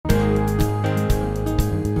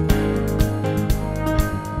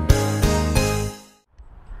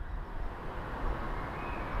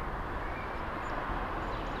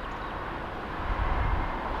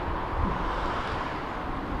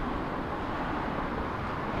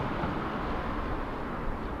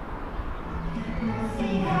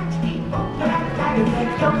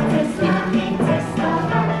Kto chce s nami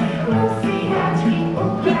cestovať, musí hračky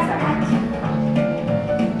upratať.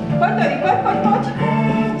 Poď, Dori, poď.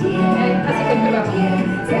 Hej, asi choď prvá.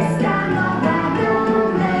 Cesta nová do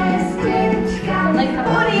mestečka,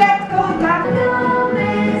 poriadko, tak. do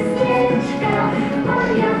mestečka,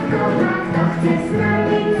 poriadko, tak. Kto chce s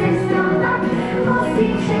nami cestovať, musí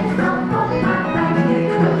všetko popapať.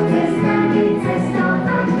 Kto chce s nami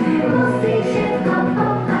cestovať, musí všetko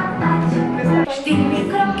popapať. 4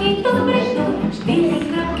 kroky dopredu, 4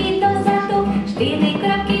 kroky dozadu, 4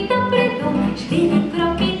 kroky dopredu, 4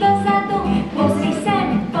 kroky dozadu. Pozri sem,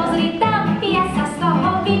 pozri tam, ja sa z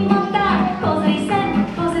toho vymotám. Pozri sem,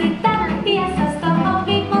 pozri tam, ja sa z toho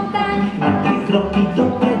vymotám. Na 3 kroky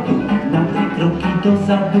dopredu, na 3 kroky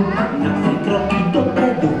dozadu, na 3 kroky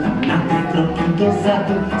dopredu, na 3 kroky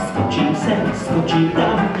dozadu. Skočím sem, skočím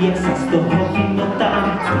tam, ja sa z toho vymotám.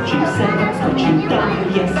 Skočím sem, skočím tam,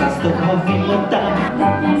 ja sa z toho vymotám.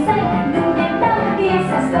 Dupnem sem, dupnem tam, ja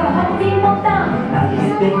sa z toho vymotám. Na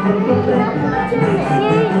 1 krok dopredu, na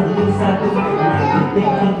 1 krok dozadu, na 1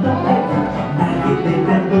 krok dopredu, na 1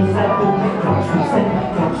 krok dozadu. Kročím sem,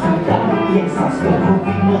 kročím tam, ja sa z toho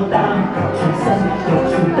vymotám. Kročím sem,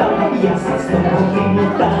 kročím tam, ja sa z toho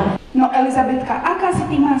vymotám. No Elizabetka, aká si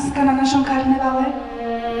ty maska na našom karnevale?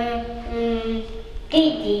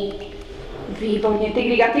 Deti. Výborne,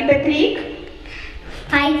 Tigrik. A ty, Petrík?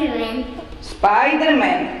 Spiderman.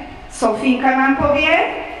 Spiderman. Sofínka nám povie?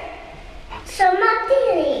 Som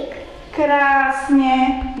motýlik.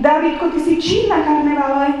 Krásne. Dávidko, ty si čím na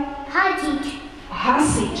karnevale? Hadič.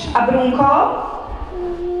 Hasič. A Brunko?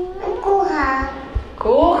 Kuchár.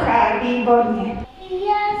 Kuchár, výborne.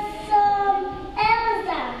 Ja som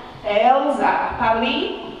Elza. Elza.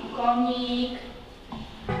 Pavlí? Koník.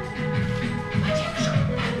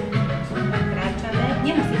 Kráčame.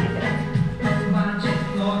 Nemusíte teraz.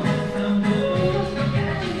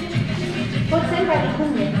 Poď sem, Pavlí, ku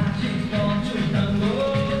mne.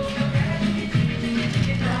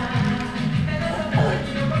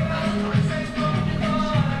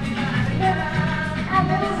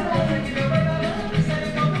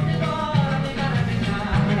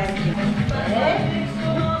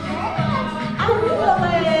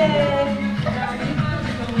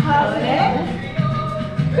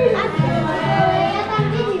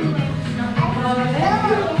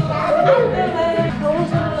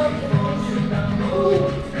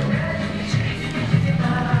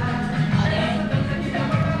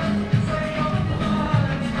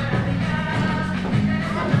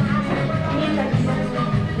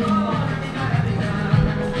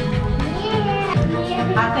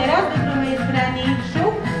 A teraz do druhej strany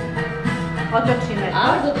šup, otočíme.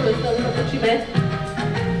 A do druhej strany otočíme.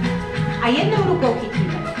 A jednou rukou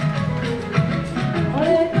chytíme.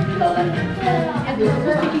 Hore, dole. A druhú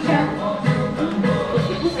pustí, Tiša.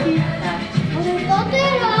 Pustí. Toto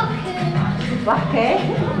je ľahké. Ľahké.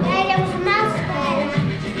 Ja idem už na skôr.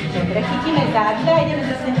 Dobre, chytíme zády a ideme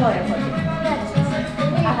zase hore.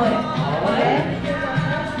 A hore. Hore.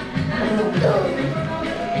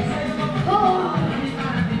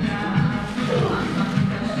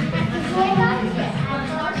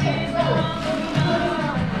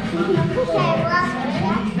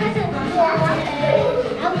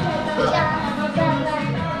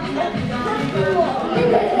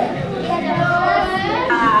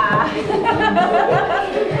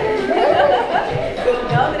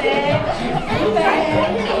 Dobre. Super.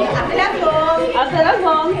 A teraz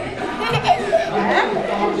von.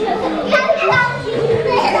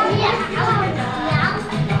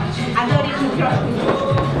 A Dori tu trošku.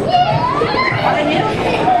 Ale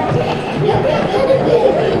nerozumiem.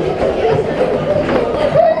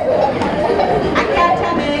 A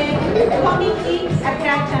kráčame. Komiky a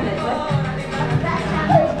kráčame.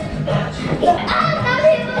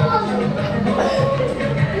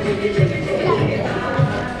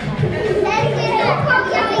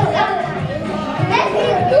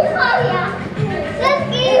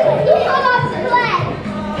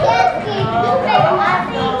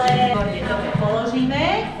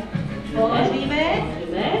 Položíme.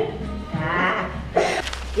 Tak.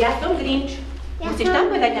 Ja som Grinch. Musíš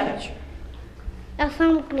tam povedať na vrch. Ja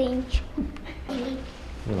som Grinch.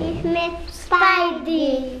 My sme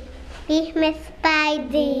Spidey. My sme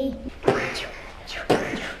Spidey.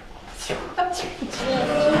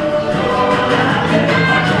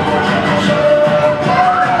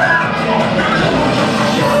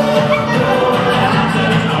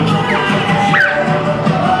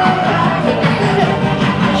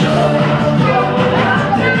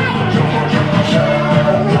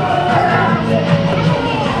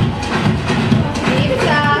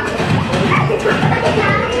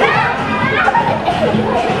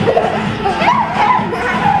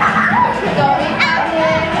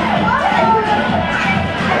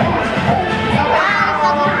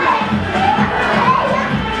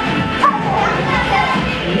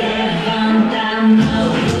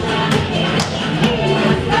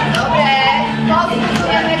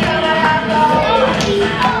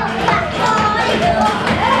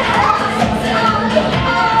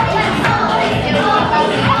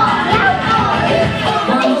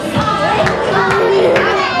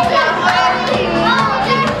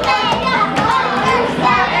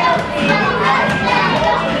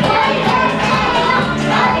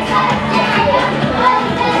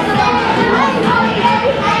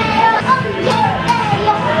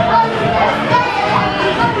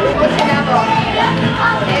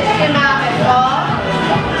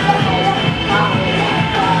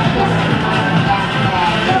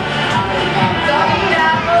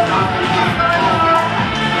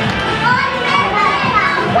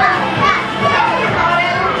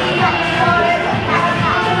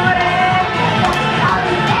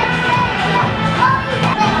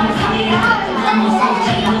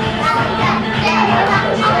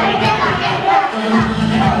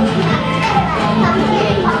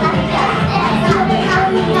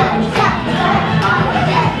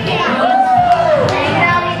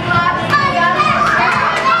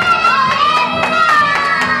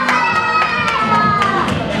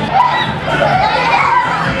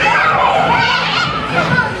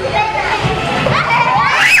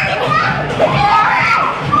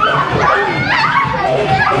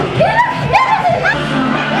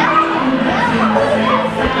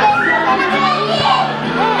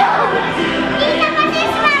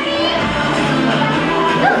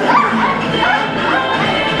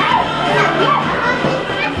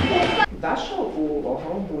 Vašou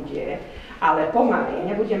úlohou bude, ale pomaly,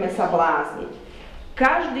 nebudeme sa blázniť.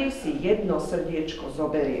 Každý si jedno srdiečko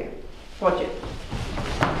zoberie. Poďte.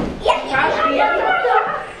 Každý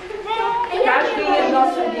jedno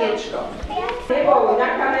srdiečko. Nebol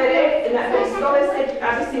na kamere, na stole,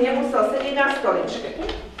 aby si nemusel sedieť na stoličke.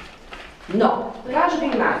 No,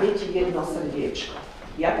 každý má, deti, jedno srdiečko.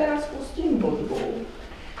 Ja teraz pustím hudbu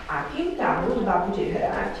a kým tá hudba bude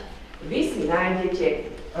hrať, vy si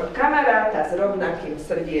nájdete kamaráta s rovnakým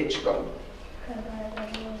srdiečkom.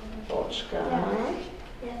 Počkaj.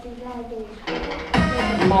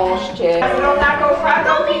 Môžete. S rovnakou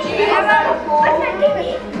farbou tyčí ho za ruku.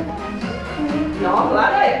 No,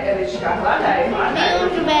 hľadaj, Eliška, hľadaj.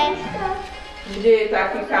 Kde je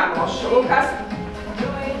taký kamoš? Lukas?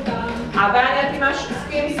 A Váňa, ty máš s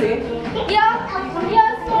kým si? Ja som.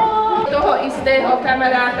 Toho istého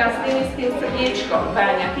kamaráta s tým istým srdiečkom.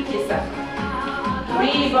 Váňa, chyťte sa.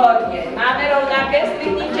 Výborne. Máme rovnaké,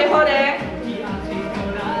 zdvihnite hore.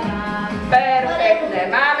 Perfektne.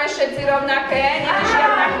 Máme všetci rovnaké, nie je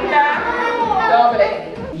žiadna chyba. Dobre.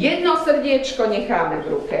 Jedno srdiečko necháme v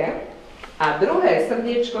ruke a druhé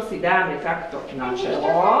srdiečko si dáme takto na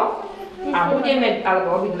čelo a budeme,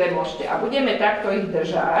 alebo obidve môžete, a budeme takto ich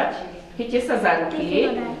držať. Chyťte sa za ruky,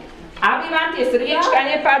 aby vám tie srdiečka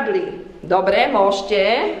nepadli. Dobre, môžete.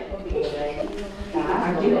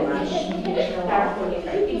 Tak, kde ho máš? Takto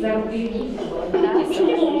nechajte za ruky.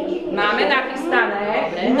 Máme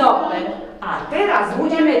nachystané. No, a teraz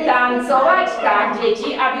budeme tancovať tak,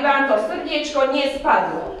 deti, aby vám to srdiečko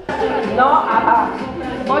nespadlo. No, aha.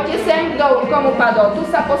 Poďte sem, komu padol. Tu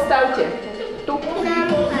sa postavte. Tu.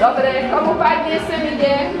 Dobre, komu padne, sem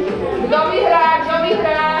ide. Kto vyhrá, kto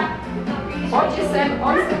vyhrá? Poďte sem,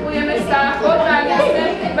 odstupujeme sa. Poďte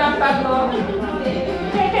sem, keď vám padlo.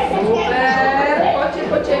 Super, poďte,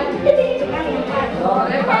 poďte.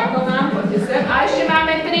 Dobre, padlo nám, poďte sem. A ešte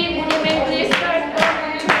máme 3, budeme tlieskať.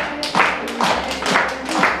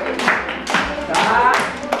 Tak.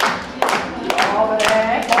 Dobre,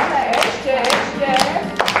 poďme, ešte.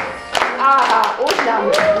 Aha, už nám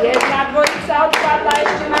jedna dvojica odpadla,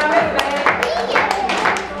 ešte máme 2.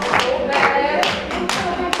 Super.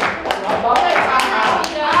 No, dobre, aha.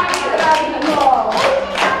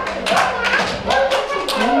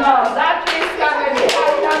 No, zatlieskame mi.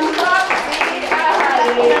 Aj tam chlapci.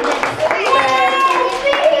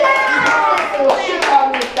 Sú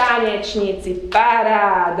šikovní tanečníci.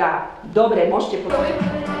 Paráda. Dobre, môžete povedať.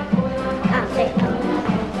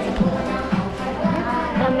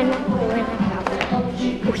 Dáme na kolena.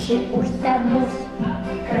 Už tam mus.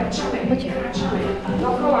 Kračame.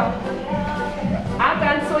 Dokola. A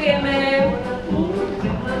tancujeme.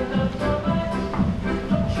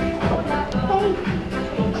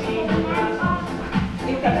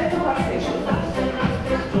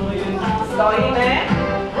 Stojíme.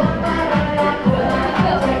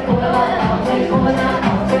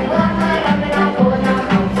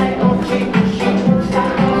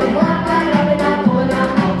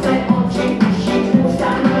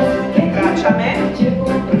 Kráčame.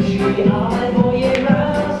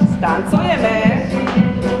 Tancujeme.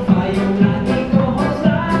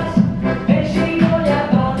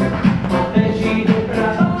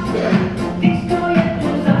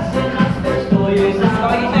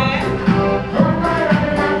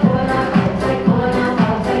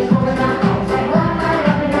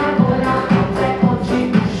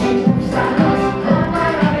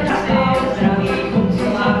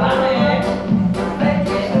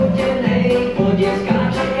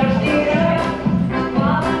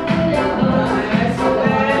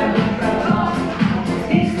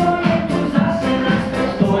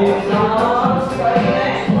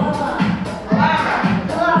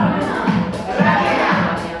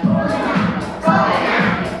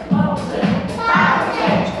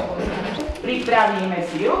 Pripravíme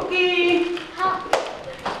si ruky.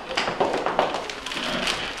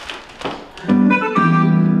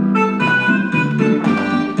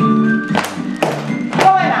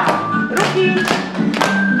 Kolena, ruky.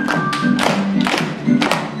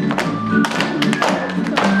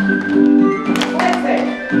 Plece.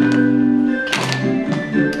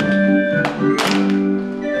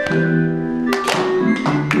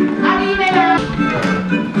 A výmena.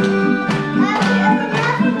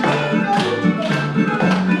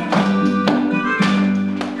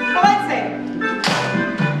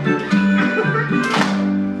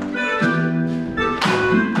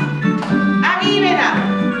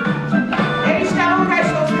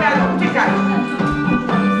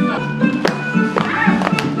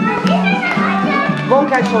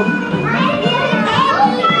 Vonkaj šol.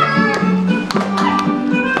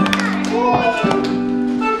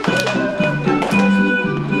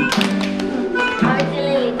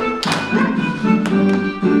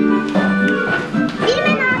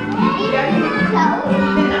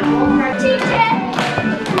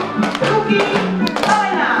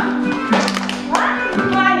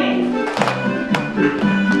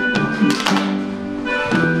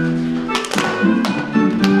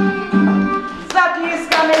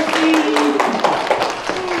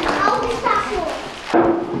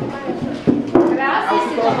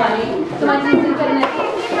 cez internet.